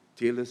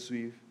 Taylor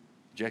Swift,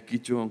 Jackie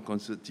Chan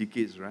concert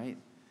tickets, right?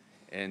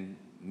 And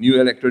new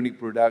electronic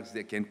products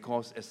that can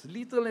cost as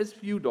little as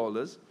few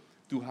dollars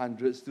to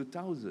hundreds to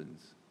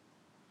thousands.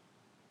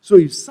 So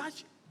if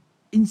such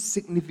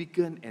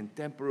insignificant and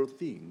temporal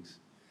things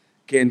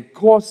can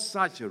cause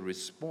such a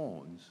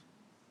response,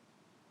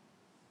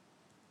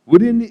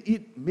 wouldn't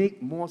it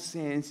make more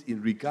sense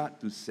in regard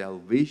to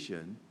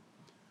salvation,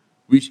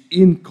 which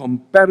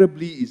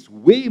incomparably is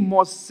way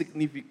more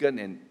significant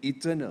and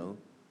eternal,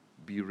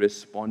 be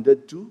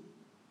responded to?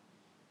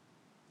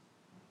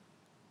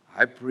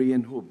 I pray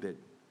and hope that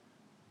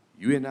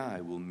you and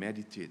I will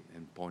meditate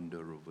and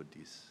ponder over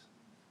this.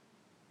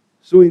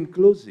 So in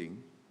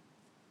closing,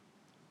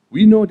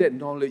 we know that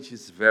knowledge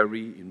is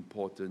very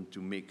important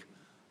to make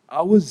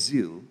our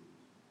zeal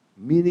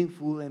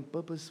meaningful and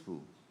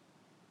purposeful.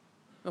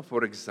 Now,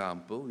 for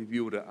example, if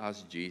you were to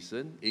ask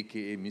Jason,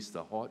 aka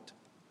Mr. Hot,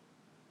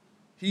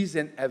 he's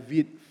an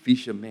avid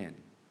fisherman.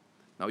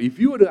 Now, if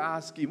you were to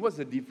ask him, would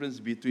there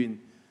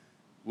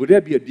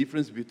be a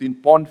difference between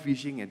pond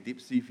fishing and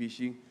deep sea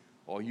fishing?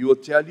 Or he will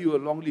tell you a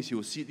long list, he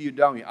will sit you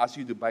down and ask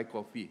you to buy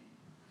coffee.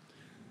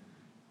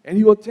 And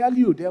he will tell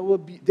you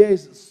there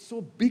is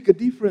so big a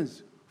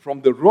difference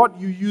from the rod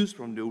you use,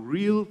 from the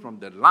reel, from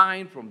the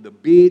line, from the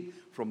bait,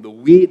 from the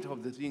weight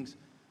of the things.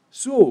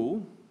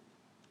 So,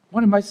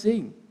 what am I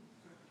saying?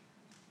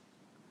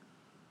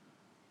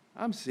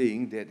 I'm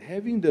saying that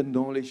having the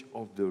knowledge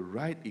of the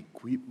right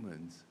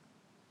equipment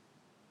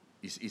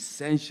is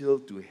essential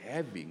to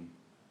having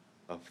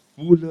a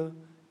fuller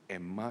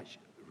and much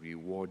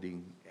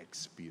rewarding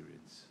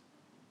experience.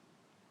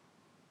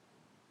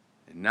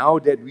 And now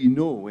that we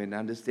know and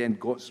understand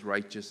God's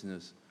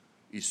righteousness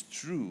is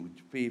true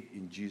faith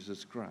in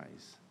Jesus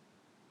Christ,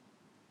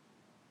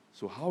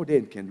 so how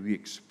then can we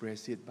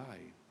express it by?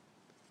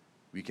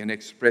 We can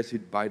express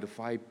it by the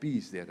 5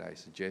 P's that I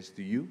suggest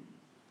to you.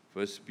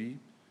 First P,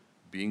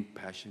 being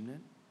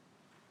passionate.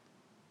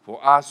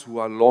 For us who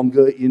are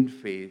longer in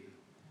faith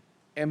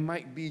and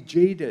might be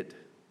jaded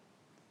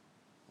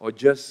or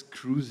just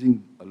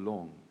cruising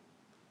along.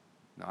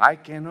 Now, I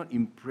cannot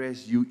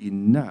impress you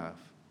enough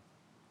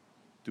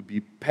to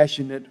be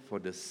passionate for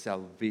the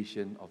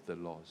salvation of the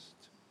lost.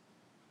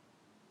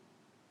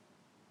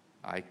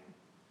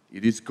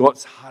 It is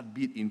God's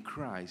heartbeat in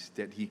Christ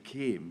that He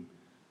came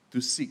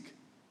to seek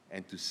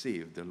and to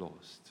save the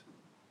lost.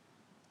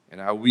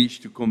 And I wish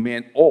to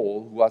commend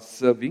all who are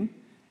serving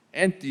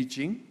and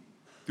teaching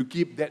to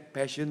keep that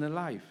passion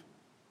alive.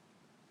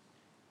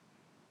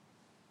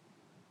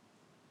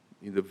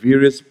 In the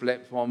various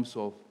platforms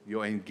of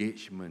your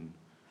engagement,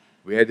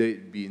 whether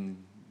it be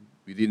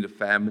within the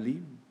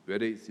family,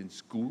 whether it's in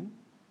school,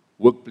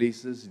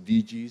 workplaces,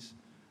 DGs,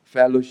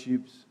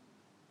 fellowships,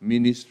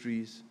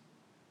 ministries,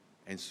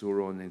 and so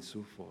on and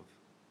so forth.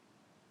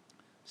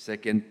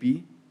 Second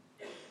P,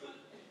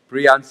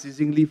 pray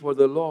unceasingly for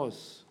the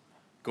lost.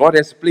 God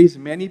has placed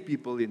many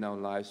people in our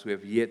lives who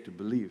have yet to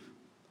believe.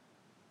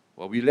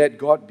 While we let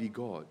God be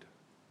God,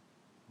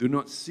 do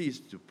not cease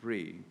to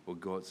pray for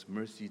God's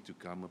mercy to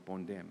come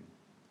upon them.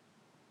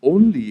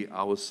 Only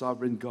our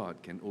sovereign God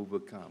can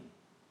overcome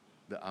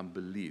the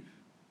unbelief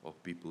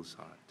of people's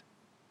heart.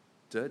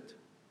 Third,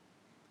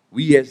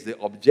 we as the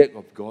object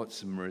of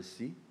God's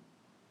mercy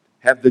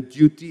have the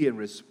duty and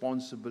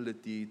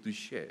responsibility to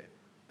share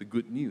the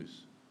good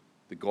news,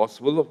 the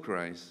gospel of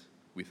Christ,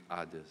 with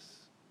others.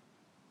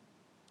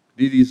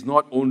 This is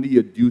not only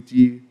a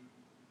duty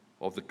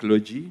of the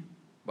clergy,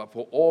 but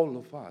for all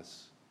of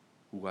us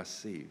who are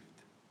saved.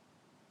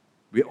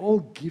 We're all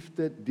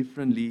gifted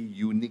differently,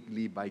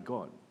 uniquely by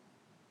God.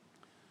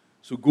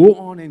 So go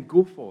on and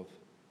go forth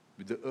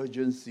with the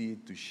urgency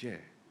to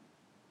share.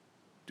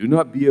 Do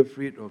not be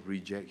afraid of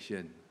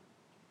rejection,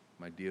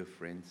 my dear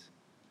friends.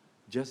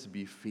 Just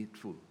be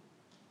faithful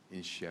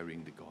in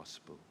sharing the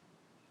gospel.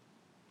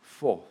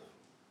 Fourth,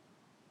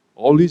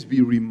 always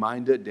be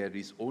reminded there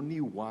is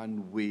only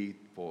one way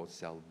for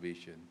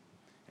salvation,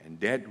 and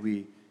that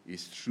way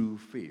is through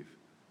faith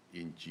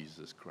in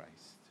Jesus Christ.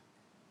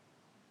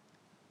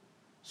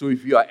 So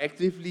if you are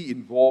actively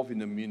involved in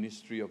the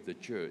ministry of the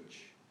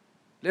church,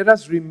 let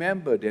us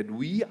remember that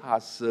we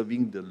are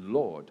serving the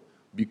Lord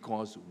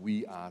because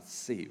we are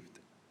saved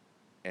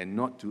and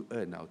not to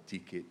earn our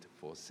ticket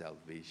for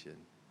salvation.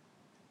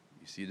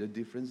 You see the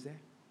difference there?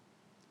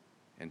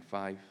 And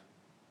 5,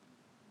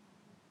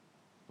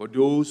 for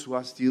those who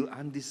are still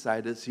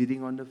undecided,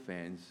 sitting on the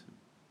fence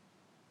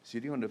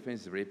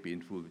is very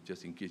painful,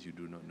 just in case you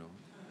do not know.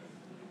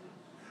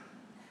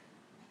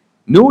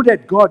 Know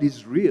that God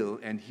is real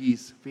and He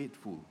is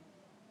faithful.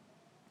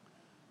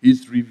 He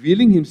is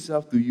revealing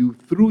Himself to you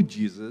through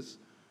Jesus,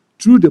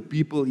 through the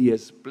people He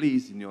has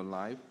placed in your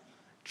life,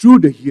 through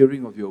the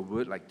hearing of your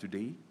word like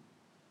today.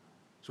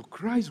 So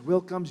Christ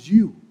welcomes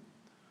you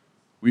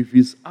with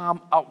His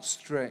arm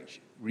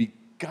outstretched,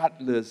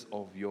 regardless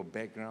of your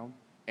background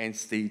and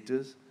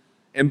status,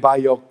 and by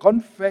your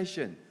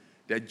confession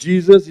that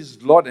Jesus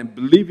is Lord and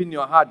believe in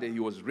your heart that He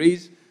was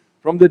raised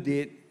from the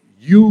dead,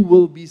 you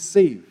will be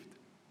saved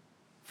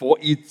for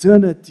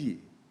eternity.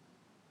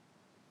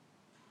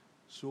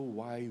 So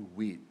why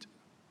wait?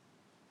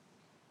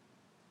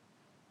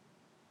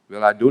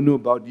 Well, I don't know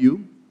about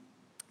you,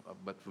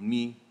 but for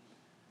me,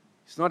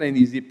 it's not an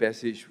easy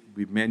passage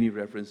with many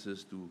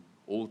references to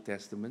Old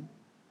Testament.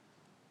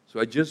 So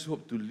I just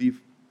hope to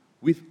leave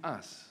with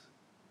us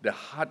the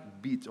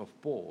heartbeat of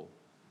Paul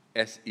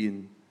as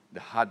in the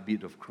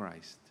heartbeat of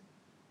Christ,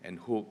 and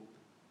hope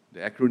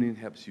the acronym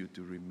helps you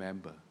to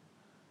remember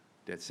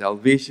that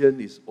salvation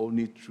is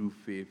only through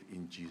faith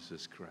in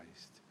Jesus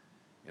Christ.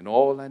 And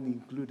all are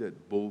included,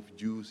 both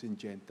Jews and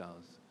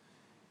Gentiles.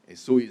 And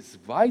so it's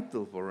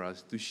vital for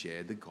us to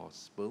share the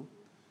gospel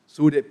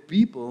so that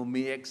people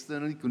may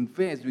externally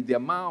confess with their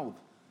mouth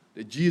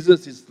that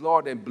Jesus is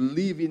Lord and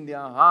believe in their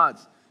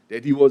hearts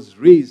that He was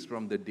raised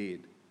from the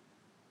dead.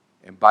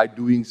 And by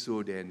doing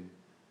so, then,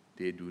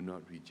 they do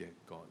not reject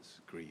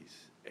God's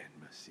grace and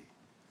mercy.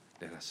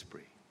 Let us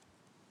pray.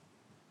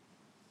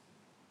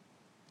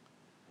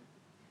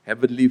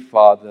 Heavenly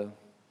Father,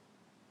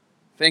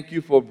 thank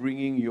You for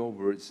bringing Your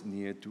words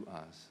near to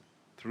us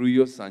through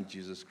Your Son,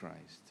 Jesus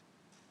Christ.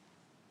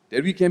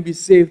 That we can be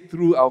saved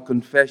through our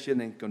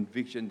confession and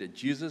conviction that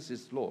Jesus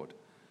is Lord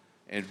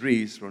and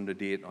raised from the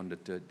dead on the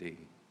third day.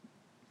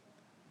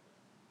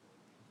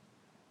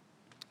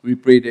 We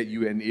pray that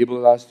You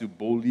enable us to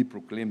boldly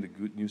proclaim the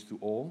good news to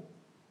all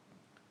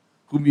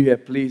whom You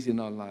have placed in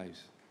our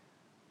lives,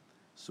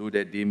 so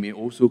that they may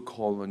also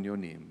call on Your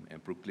name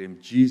and proclaim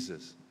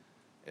Jesus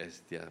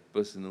as their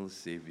personal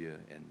Savior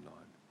and Lord.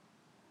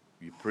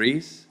 We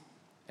praise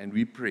and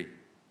we pray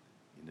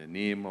in the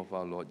name of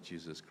our Lord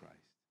Jesus Christ.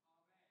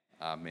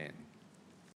 Amen.